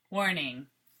Warning: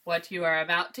 what you are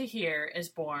about to hear is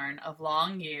born of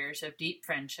long years of deep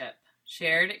friendship,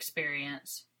 shared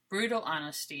experience, brutal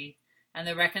honesty, and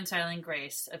the reconciling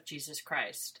grace of Jesus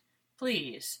Christ.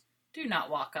 Please do not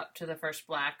walk up to the first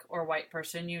black or white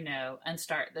person you know and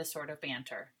start this sort of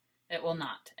banter. It will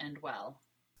not end well.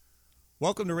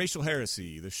 Welcome to Racial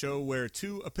Heresy, the show where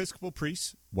two Episcopal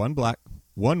priests, one black,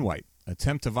 one white,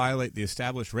 attempt to violate the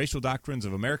established racial doctrines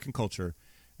of American culture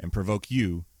and provoke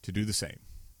you to do the same.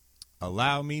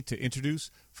 Allow me to introduce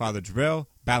Father Jarrell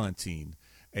Ballantine,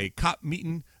 a cop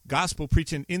meeting, gospel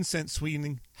preaching, incense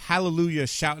sweetening, hallelujah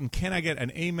shouting, can I get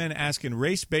an amen asking,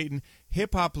 race baiting,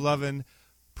 hip hop loving,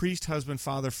 priest, husband,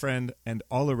 father, friend, and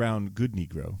all around good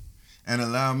Negro. And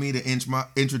allow me to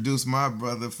introduce my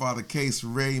brother, Father Case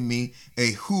Ramey,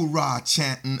 a hoorah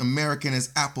chanting, American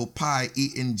as apple pie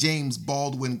eating, James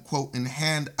Baldwin quoting,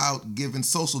 handout giving,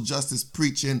 social justice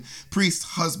preaching, priest,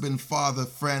 husband, father,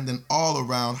 friend, and all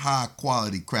around high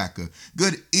quality cracker.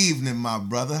 Good evening, my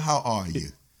brother. How are you?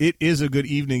 It is a good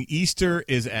evening. Easter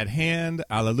is at hand.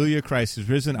 Hallelujah. Christ is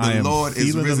risen. The Lord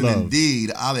is risen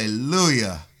indeed.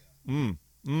 Hallelujah. How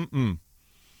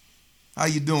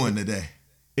you doing today?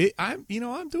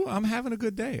 I'm having a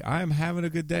good day. I am having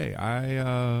a good day.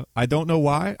 I don't know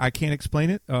why. I can't explain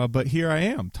it. But here I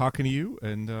am talking to you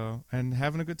and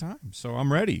having a good time. So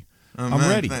I'm ready. I'm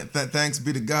ready. Thanks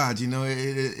be to God. You know,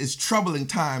 it's troubling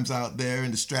times out there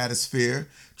in the stratosphere.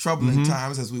 Troubling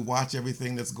times as we watch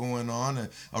everything that's going on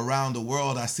around the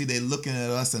world. I see they looking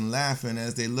at us and laughing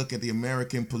as they look at the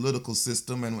American political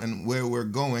system and where we're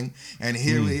going. And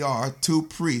here we are, two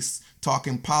priests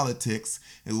talking politics,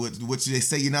 which they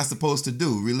say you're not supposed to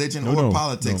do, religion or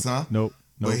politics, huh? Nope.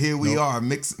 But here we are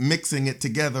mixing it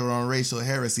together on Racial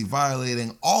Heresy,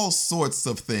 violating all sorts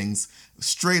of things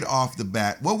straight off the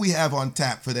bat. What we have on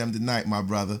tap for them tonight, my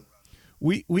brother?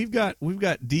 We've got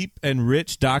deep and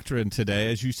rich doctrine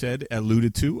today, as you said,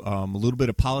 alluded to. A little bit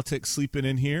of politics sleeping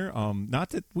in here.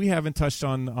 Not that we haven't touched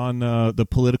on the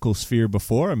political sphere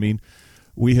before. I mean,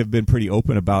 we have been pretty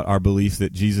open about our belief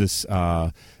that Jesus'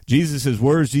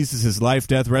 words, Jesus' life,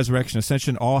 death, resurrection,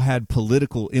 ascension, all had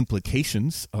political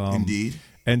implications. Indeed.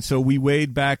 And so we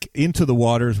wade back into the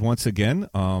waters once again,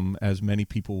 as many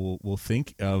people will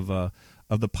think of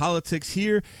the politics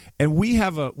here. And we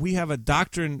have a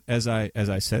doctrine, as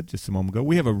I said just a moment ago.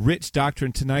 We have a rich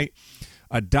doctrine tonight,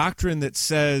 a doctrine that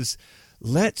says,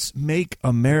 "Let's make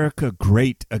America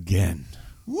great again."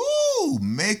 Woo!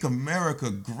 Make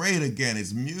America great again.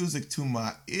 It's music to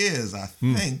my ears, I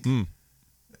think.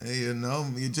 You know,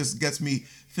 it just gets me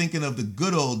thinking of the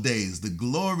good old days, the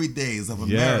glory days of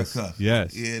America.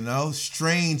 Yes. You know,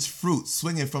 strange fruit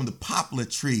swinging from the poplar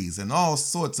trees and all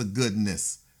sorts of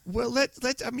goodness. Well,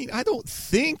 I don't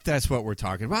think that's what we're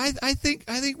talking about. I think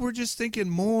we're just thinking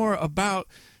more about,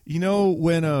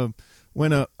 when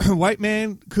a white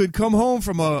man could come home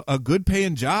from a good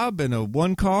paying job and a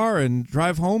one car and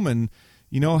drive home and,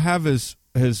 have his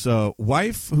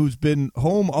wife who's been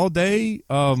home all day.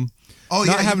 The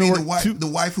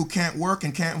wife who can't work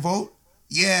and can't vote?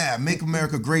 Yeah, make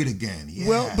America great again. Yeah.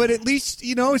 Well, but at least,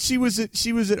 she was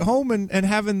at home and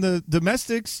having the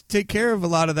domestics take care of a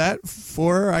lot of that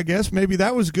for her, I guess. Maybe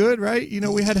that was good, right?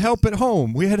 We had help at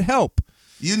home. We had help.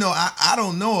 I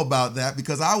don't know about that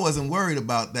because I wasn't worried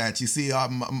about that. You see,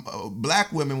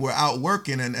 black women were out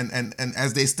working and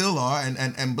as they still are,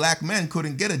 and black men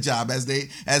couldn't get a job as they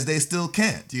still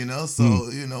can't.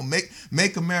 So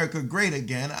make America great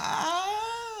again.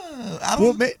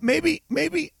 Maybe.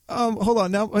 Hold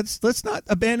on. Now let's not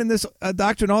abandon this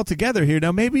doctrine altogether here.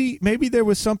 Now maybe there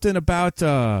was something about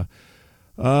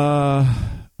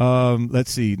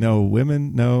let's see. No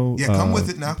women. No. Yeah, come with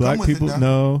it now. Black come with people. It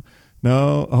now.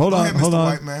 No. Hold on. Mr.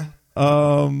 White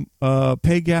man.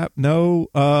 Pay gap. No.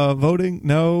 Voting.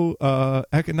 No.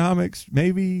 Economics.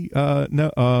 Maybe.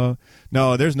 No.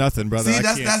 No. There's nothing, brother. See,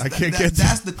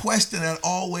 that's the question that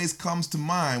always comes to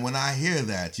mind when I hear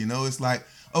that. It's like,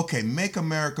 okay, make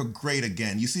America great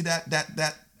again. You see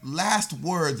that last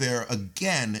word there,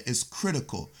 again, is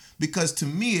critical because to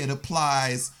me it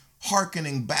applies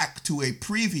hearkening back to a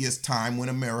previous time when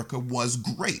America was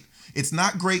great. It's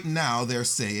not great now, they're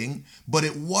saying, but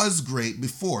it was great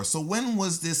before. So when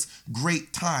was this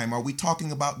great time? Are we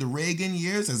talking about the Reagan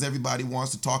years, as everybody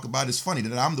wants to talk about? It's funny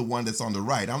that I'm the one that's on the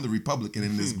right. I'm the Republican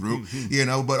in this group,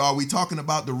 but are we talking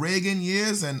about the Reagan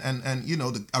years and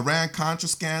the Iran-Contra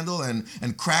scandal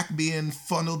and crack being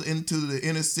funneled into the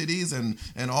inner cities and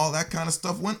all that kind of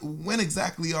stuff? When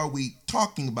exactly are we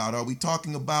talking about? Are we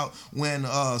talking about when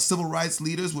civil rights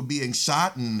leaders were being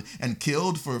shot and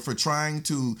killed for trying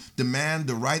to demand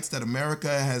the rights that America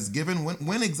has given?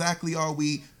 When exactly are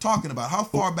we talking about? How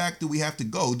far back do we have to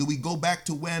go? Do we go back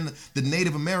to when the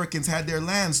Native Americans had their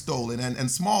land stolen and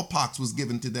smallpox was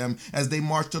given to them as they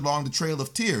marched along the Trail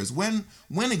of Tears? When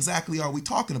exactly are we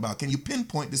talking about? Can you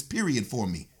pinpoint this period for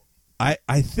me?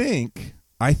 I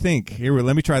think here,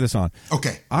 let me try this on.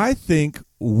 Okay. I think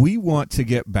we want to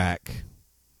get back.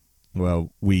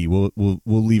 Well, we'll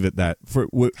leave it that for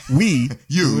we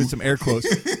you with some air quotes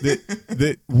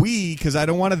that we, because I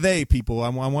don't want a they people. I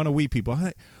want a we people.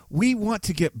 We want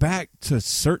to get back to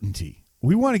certainty.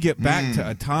 We want to get back to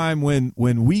a time when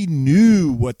we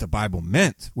knew what the Bible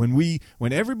meant, when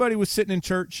everybody was sitting in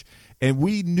church and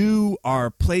we knew our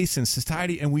place in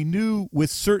society and we knew with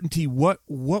certainty what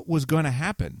was going to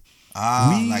happen.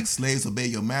 Like slaves obey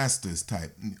your masters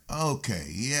type. Okay,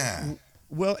 yeah.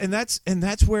 Well, and that's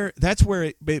where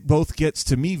it both gets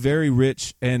to me very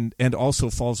rich and also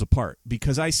falls apart,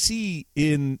 because I see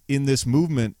in this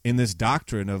movement, in this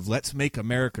doctrine of let's make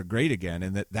America great again,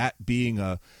 and that being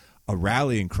a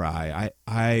rallying cry.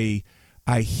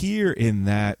 I hear in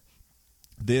that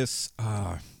this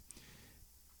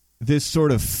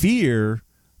sort of fear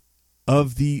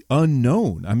of the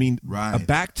unknown. I mean, right.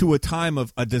 Back to a time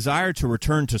of a desire to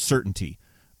return to certainty,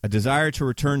 a desire to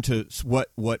return to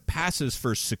what passes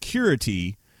for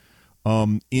security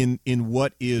in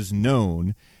what is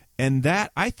known. And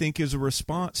that, I think, is a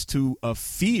response to a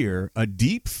fear, a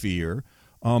deep fear,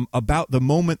 about the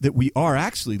moment that we are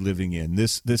actually living in,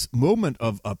 this moment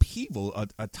of upheaval,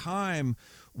 a time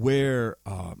where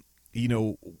I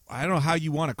don't know how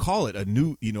you want to call it, a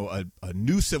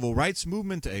new civil rights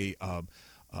movement, a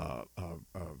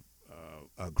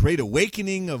great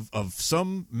awakening of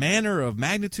some manner of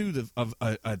magnitude, of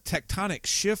a tectonic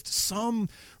shift, some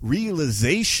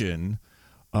realization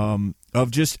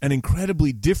of just an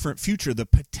incredibly different future, the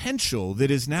potential that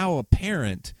is now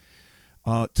apparent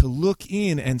to look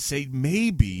in and say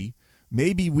maybe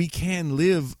we can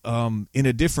live in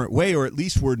a different way, or at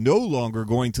least we're no longer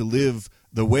going to live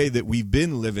the way that we've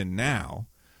been living now.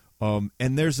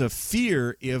 And there's a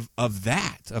fear of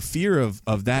that, a fear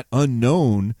of that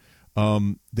unknown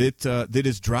that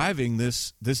is driving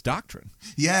this doctrine.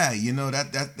 Yeah,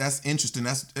 that's interesting.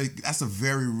 That's a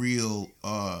very real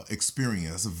experience.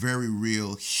 That's a very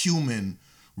real human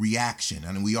reaction.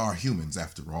 I mean, we are humans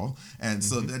after all, and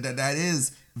so that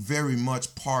is very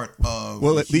much part of.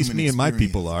 Well, at least me and my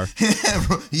people are.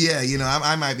 Yeah,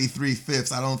 I might be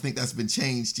 3/5. I don't think that's been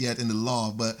changed yet in the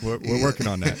law, but we're working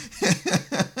on that.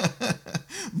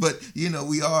 But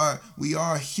we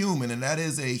are human, and that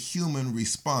is a human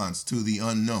response to the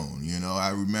unknown. I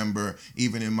remember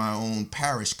even in my own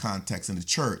parish context in the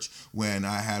church when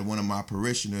I had one of my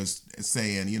parishioners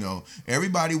saying,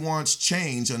 everybody wants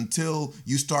change until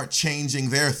you start changing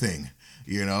their thing.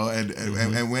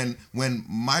 And when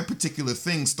my particular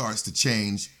thing starts to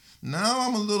change, now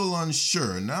I'm a little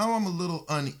unsure. Now I'm a little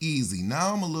uneasy.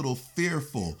 Now I'm a little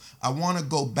fearful. I want to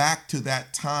go back to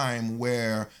that time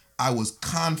where I was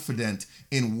confident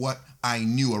in what I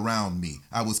knew around me.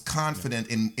 I was confident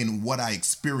in what I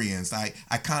experienced. I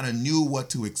kind of knew what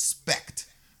to expect.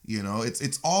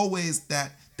 It's always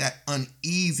that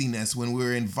uneasiness when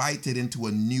we're invited into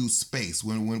a new space,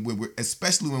 when we're,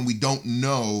 especially when we don't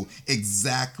know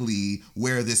exactly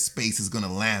where this space is going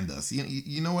to land us.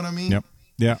 You know what I mean? Yep.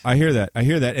 Yeah, I hear that.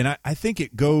 And I think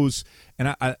it goes,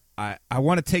 and I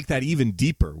want to take that even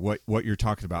deeper, what you're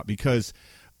talking about, because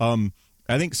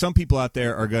I think some people out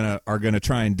there are gonna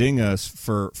try and ding us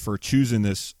for choosing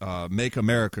this "Make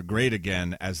America Great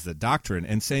Again" as the doctrine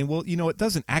and saying, well, it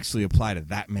doesn't actually apply to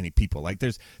that many people. Like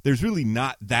there's really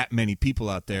not that many people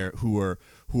out there who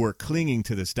are clinging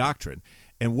to this doctrine.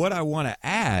 And what I want to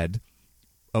add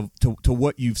to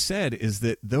what you've said is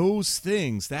that those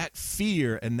things, that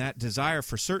fear and that desire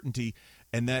for certainty,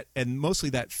 and mostly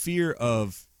that fear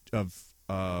of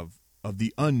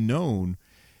the unknown,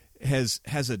 has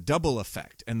a double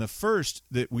effect. And the first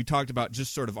that we talked about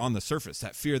just sort of on the surface,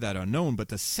 that fear, that unknown, but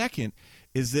the second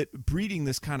is that breeding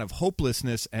this kind of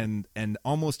hopelessness and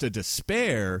almost a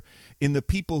despair in the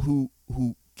people who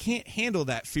can't handle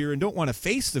that fear and don't want to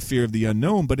face the fear of the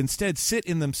unknown, but instead sit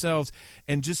in themselves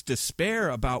and just despair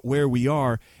about where we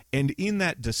are, and in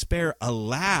that despair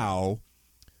allow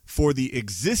for the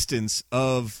existence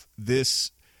of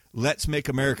this "Let's make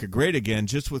America great again,"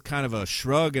 just with kind of a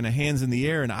shrug and a hands in the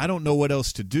air, and I don't know what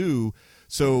else to do.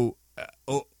 So,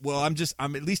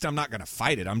 I'm at least I'm not going to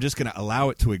fight it. I'm just going to allow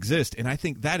it to exist. And I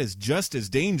think that is just as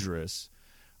dangerous,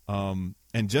 and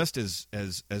just as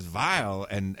vile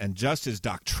and just as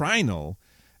doctrinal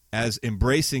as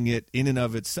embracing it in and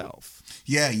of itself.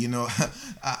 Yeah, you know,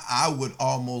 I would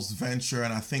almost venture,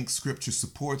 and I think scripture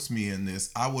supports me in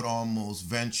this, I would almost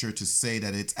venture to say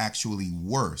that it's actually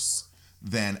worse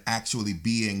than actually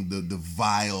being the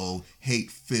vile,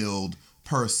 hate-filled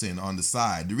person on the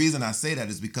side. The reason I say that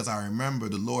is because I remember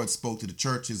the Lord spoke to the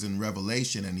churches in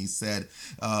Revelation, and he said,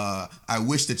 I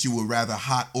wish that you were rather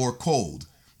hot or cold,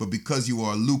 but because you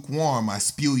are lukewarm, I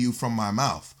spew you from my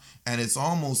mouth. And it's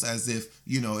almost as if,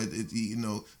 you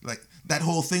know, like that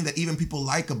whole thing that even people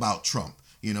like about Trump,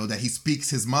 you know, that he speaks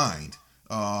his mind.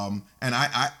 And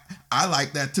I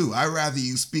like that too. I rather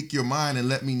you speak your mind and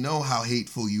let me know how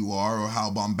hateful you are or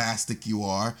how bombastic you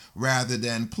are, rather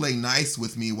than play nice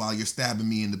with me while you're stabbing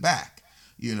me in the back.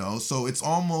 You know, so it's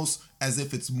almost as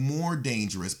if it's more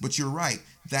dangerous. But you're right.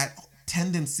 That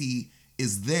tendency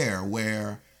is there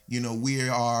where, you know, we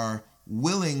are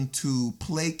willing to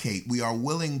placate, we are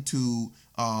willing to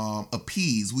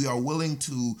appease, we are willing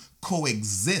to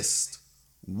coexist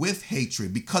with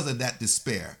hatred because of that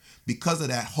despair, because of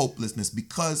that hopelessness,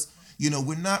 because, you know,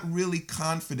 we're not really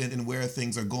confident in where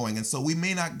things are going. And so we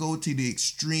may not go to the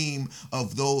extreme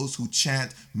of those who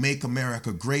chant, "Make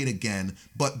America Great Again,"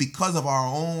 but because of our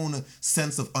own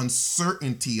sense of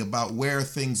uncertainty about where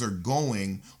things are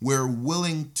going, we're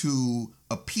willing to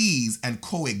appease and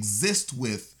coexist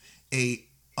with a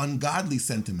ungodly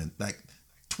sentiment, like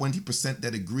 20%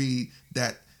 that agree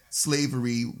that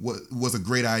slavery was a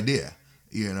great idea,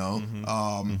 you know,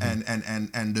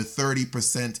 and the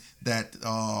 30% that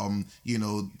you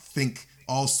know, think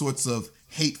all sorts of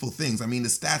hateful things. I mean, the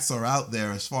stats are out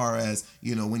there as far as,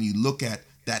 you know, when you look at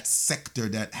that sector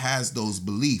that has those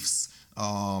beliefs,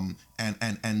 and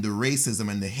the racism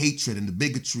and the hatred and the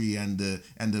bigotry and the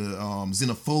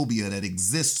xenophobia that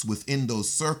exists within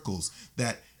those circles,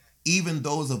 that even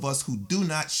those of us who do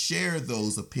not share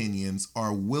those opinions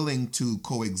are willing to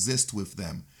coexist with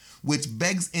them, which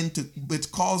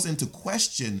calls into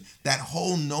question that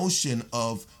whole notion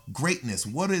of greatness.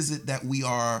 What is it that we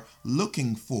are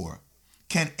looking for?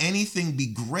 Can anything be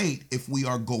great if we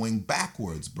are going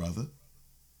backwards, brother?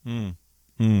 Oh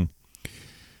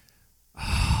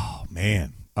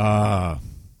man,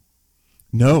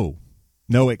 no,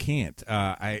 it can't.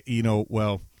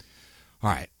 Well, all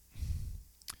right.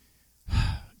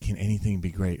 Can anything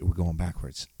be great? We're going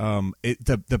backwards.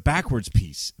 The backwards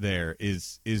piece there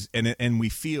is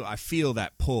I feel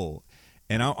that pull,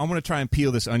 and I want to try and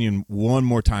peel this onion one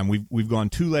more time. We've gone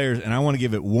 2 layers, and I want to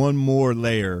give it one more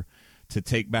layer to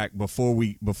take back before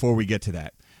we get to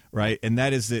that, right? And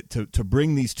that is that to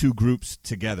bring these two groups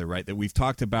together, right? That we've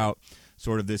talked about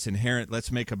sort of this inherent,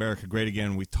 let's make America great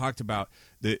again. We've talked about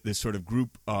this sort of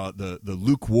group, the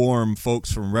lukewarm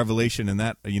folks from Revelation, and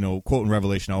that, you know, quoting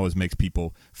Revelation always makes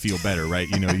people feel better, right?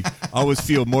 You know, you always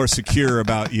feel more secure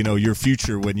about, you know, your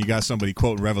future when you got somebody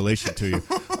quoting Revelation to you.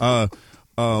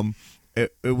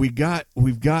 We've got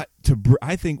to,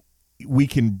 I think we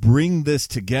can bring this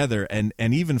together and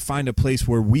even find a place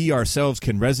where we ourselves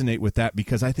can resonate with that,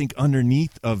 because I think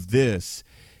underneath of this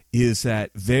is that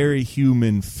very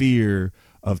human fear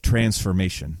of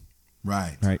transformation.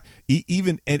 Right.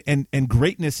 Even and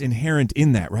greatness inherent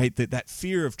in that, right? That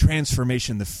fear of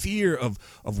transformation, the fear of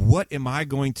what am I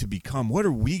going to become? What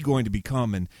are we going to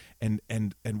become? And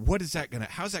what is that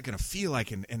how's that gonna feel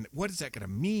like? And what is that gonna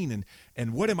mean?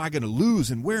 And what am I gonna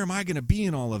lose? And where am I gonna be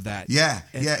in all of that? Yeah.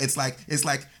 It's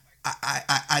like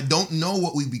I don't know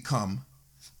what we become.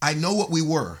 I know what we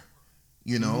were,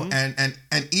 you know,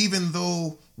 and even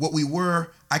though what we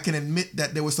were, I can admit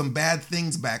that there were some bad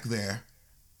things back there,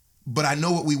 but I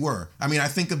know what we were. I mean, I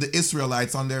think of the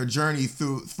Israelites on their journey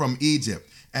from Egypt,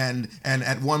 and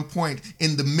at one point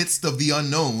in the midst of the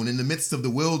unknown, in the midst of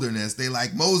the wilderness, they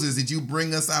like, Moses, did you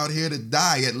bring us out here to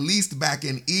die? At least back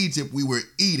in Egypt we were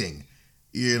eating,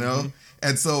 you know.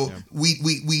 And so we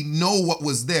know what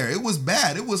was there. It was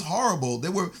bad. It was horrible.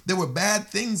 There were bad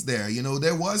things there. You know,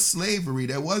 there was slavery.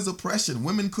 There was oppression.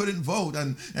 Women couldn't vote,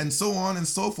 and so on and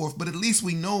so forth. But at least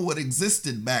we know what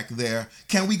existed back there.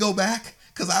 Can we go back?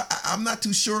 Because I'm not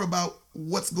too sure about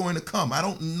what's going to come. I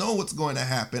don't know what's going to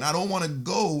happen. I don't want to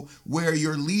go where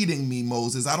you're leading me,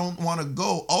 Moses. I don't want to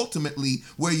go ultimately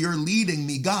where you're leading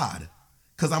me, God,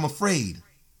 because I'm afraid.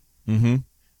 And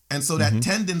so that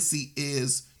tendency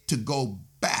is to go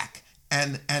back,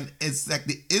 and it's like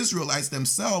the Israelites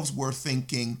themselves were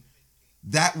thinking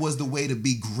that was the way to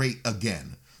be great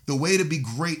again. The way to be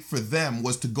great for them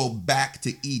was to go back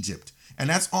to Egypt. And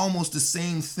that's almost the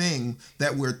same thing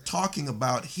that we're talking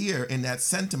about here in that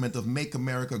sentiment of make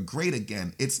America great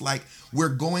again. It's like we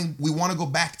want to go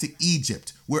back to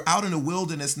Egypt. We're out in the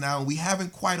wilderness now, and we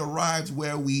haven't quite arrived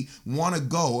where we want to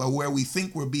go or where we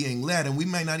think we're being led, and we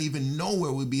may not even know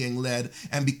where we're being led.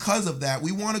 And because of that,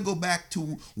 we want to go back to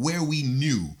where we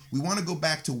knew. We want to go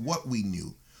back to what we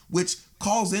knew, which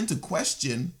calls into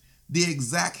question the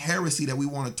exact heresy that we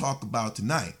want to talk about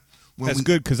tonight. That's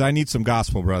good, because I need some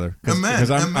gospel, brother.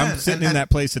 Because I'm sitting in that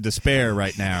place of despair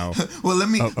right now. Well, let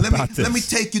me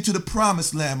take you to the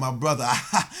promised land, my brother.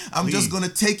 I'm just going to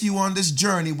take you on this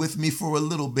journey with me for a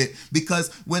little bit,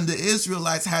 because when the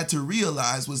Israelites had to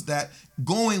realize was that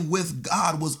going with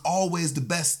God was always the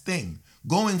best thing.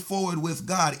 Going forward with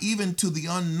God, even to the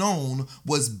unknown,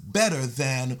 was better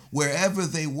than wherever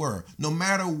they were. No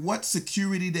matter what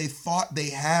security they thought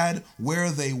they had where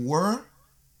they were,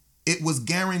 it was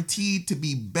guaranteed to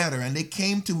be better. And they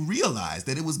came to realize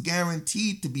that it was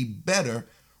guaranteed to be better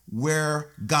where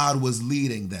God was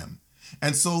leading them.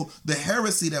 And so the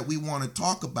heresy that we want to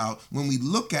talk about when we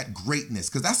look at greatness,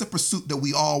 because that's a pursuit that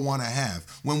we all want to have.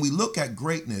 When we look at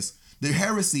greatness, the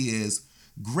heresy is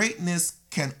greatness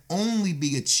can only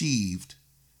be achieved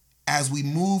as we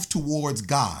move towards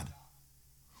God,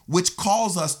 which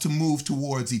calls us to move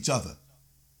towards each other.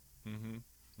 Mm-hmm.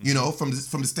 You know, from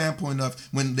the standpoint of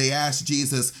when they ask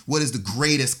Jesus, what is the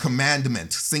greatest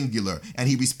commandment, singular? And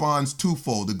he responds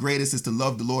twofold. The greatest is to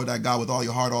love the Lord thy God with all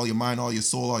your heart, all your mind, all your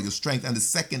soul, all your strength. And the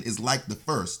second is like the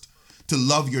first, to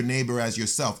love your neighbor as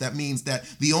yourself. That means that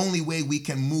the only way we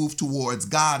can move towards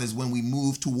God is when we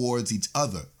move towards each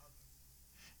other.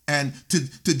 And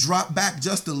to drop back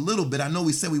just a little bit, I know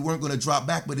we said we weren't going to drop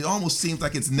back, but it almost seems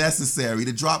like it's necessary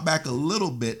to drop back a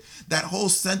little bit. That whole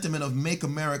sentiment of make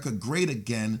America great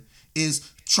again is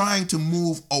trying to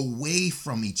move away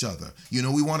from each other. You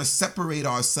know, we want to separate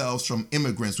ourselves from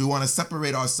immigrants. We want to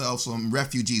separate ourselves from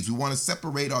refugees. We want to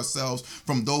separate ourselves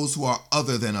from those who are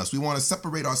other than us. We want to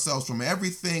separate ourselves from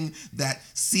everything that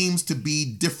seems to be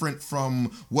different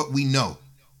from what we know.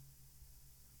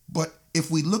 But if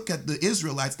we look at the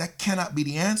Israelites, that cannot be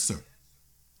the answer.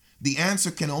 The answer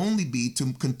can only be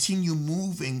to continue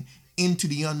moving into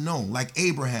the unknown, like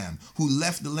Abraham, who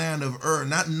left the land of Ur,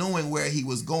 not knowing where he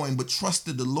was going, but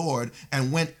trusted the Lord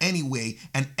and went anyway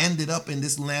and ended up in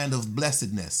this land of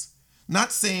blessedness.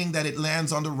 Not saying that it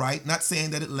lands on the right, not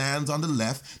saying that it lands on the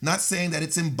left, not saying that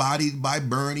it's embodied by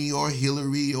Bernie or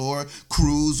Hillary or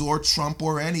Cruz or Trump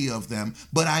or any of them,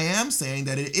 but I am saying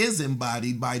that it is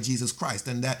embodied by Jesus Christ,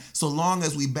 and that so long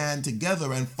as we band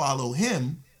together and follow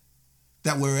him,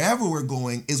 that wherever we're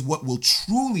going is what will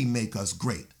truly make us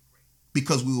great,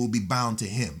 because we will be bound to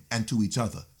him and to each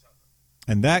other.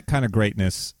 And that kind of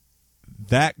greatness,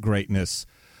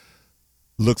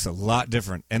 looks a lot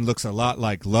different and looks a lot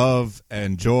like love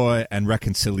and joy and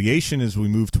reconciliation as we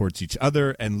move towards each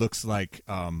other, and looks like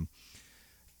a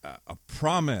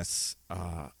promise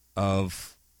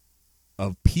of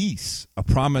peace, a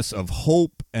promise of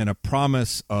hope, and a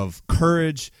promise of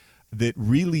courage that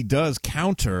really does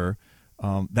counter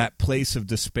that place of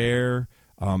despair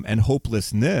and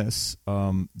hopelessness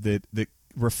that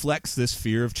reflects this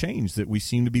fear of change that we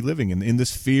seem to be living in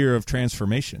this fear of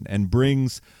transformation, and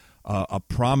brings a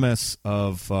promise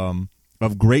of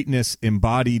greatness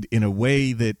embodied in a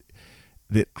way that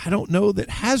I don't know that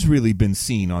has really been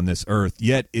seen on this earth,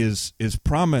 yet is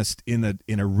promised in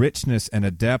a richness and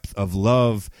a depth of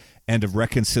love and of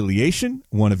reconciliation.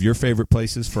 One of your favorite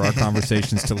places for our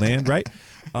conversations to land, right?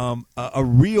 A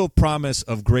real promise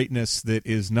of greatness that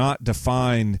is not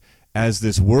defined as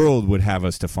this world would have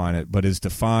us define it, but is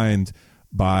defined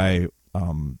by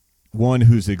one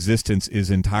whose existence is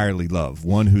entirely love,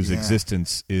 one whose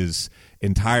existence is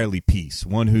entirely peace,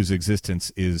 one whose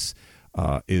existence is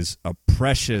a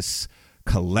precious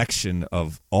collection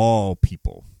of all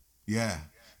people. Yeah.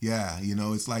 You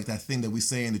know, it's like that thing that we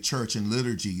say in the church and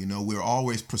liturgy. You know, we're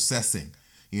always processing.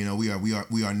 You know, we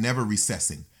are never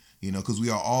recessing. You know, because we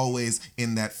are always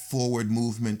in that forward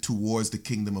movement towards the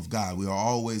kingdom of God. We are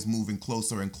always moving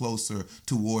closer and closer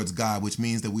towards God, which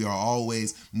means that we are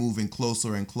always moving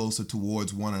closer and closer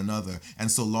towards one another.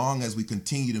 And so long as we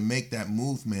continue to make that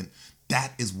movement,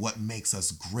 that is what makes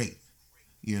us great.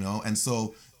 You know, and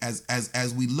so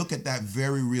as we look at that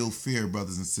very real fear,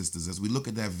 brothers and sisters, as we look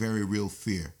at that very real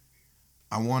fear,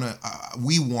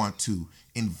 we want to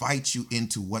invite you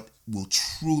into what will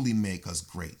truly make us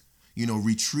great. You know,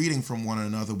 retreating from one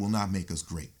another will not make us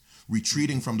great.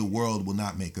 Retreating from the world will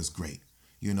not make us great.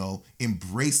 You know,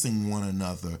 embracing one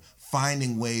another,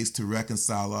 finding ways to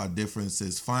reconcile our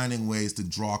differences, finding ways to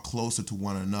draw closer to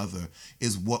one another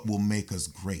is what will make us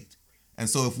great. And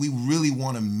so if we really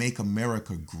want to make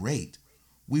America great,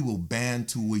 we will band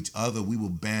to each other. We will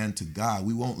band to God.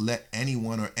 We won't let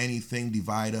anyone or anything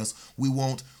divide us. We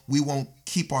won't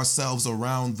keep ourselves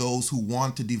around those who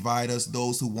want to divide us,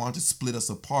 those who want to split us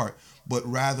apart, but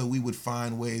rather we would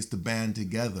find ways to band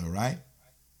together, right?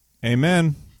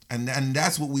 Amen. And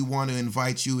that's what we want to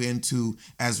invite you into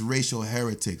as racial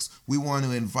heretics. We want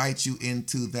to invite you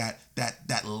into that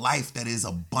life that is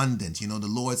abundant. The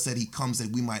Lord said he comes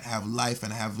that we might have life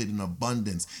and have it in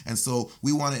abundance. And so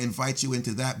we want to invite you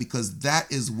into that because that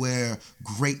is where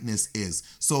greatness is.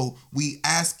 So we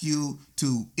ask you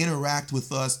to interact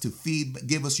with us, to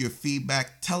give us your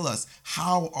feedback. Tell us,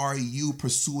 how are you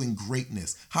pursuing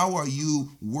greatness? How are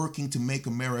you working to make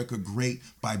America great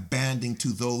by banding to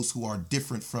those who are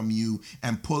different from you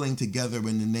and pulling together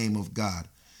in the name of God?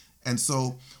 And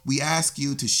so we ask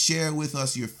you to share with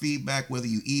us your feedback, whether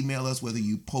you email us, whether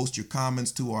you post your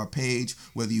comments to our page,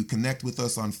 whether you connect with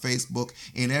us on Facebook,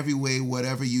 in every way,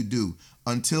 whatever you do.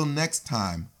 Until next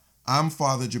time, I'm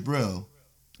Father Jabril.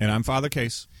 And I'm Father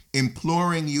Case.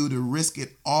 Imploring you to risk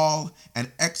it all and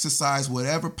exercise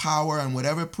whatever power and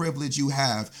whatever privilege you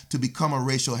have to become a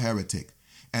racial heretic.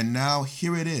 And now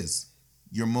here it is,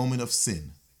 your moment of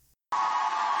sin.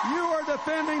 You are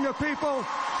defending the people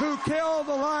who kill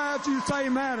the lives you say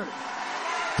matter.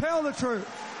 Tell the truth.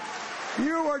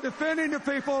 You are defending the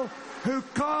people who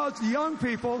cause young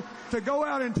people to go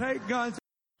out and take guns.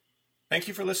 Thank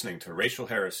you for listening to Racial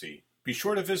Heresy. Be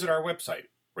sure to visit our website,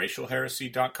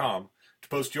 racialheresy.com, to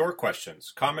post your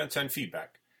questions, comments, and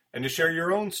feedback, and to share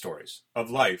your own stories of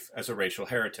life as a racial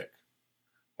heretic.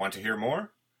 Want to hear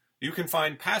more? You can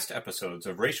find past episodes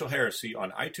of Racial Heresy on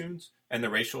iTunes and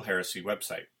the Racial Heresy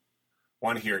website.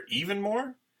 Want to hear even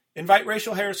more? Invite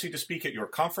Racial Heresy to speak at your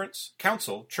conference,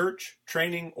 council, church,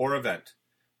 training, or event.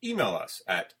 Email us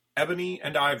at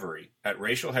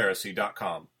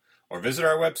ebonyandivory@racialheresy.com or visit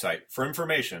our website for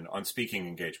information on speaking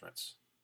engagements.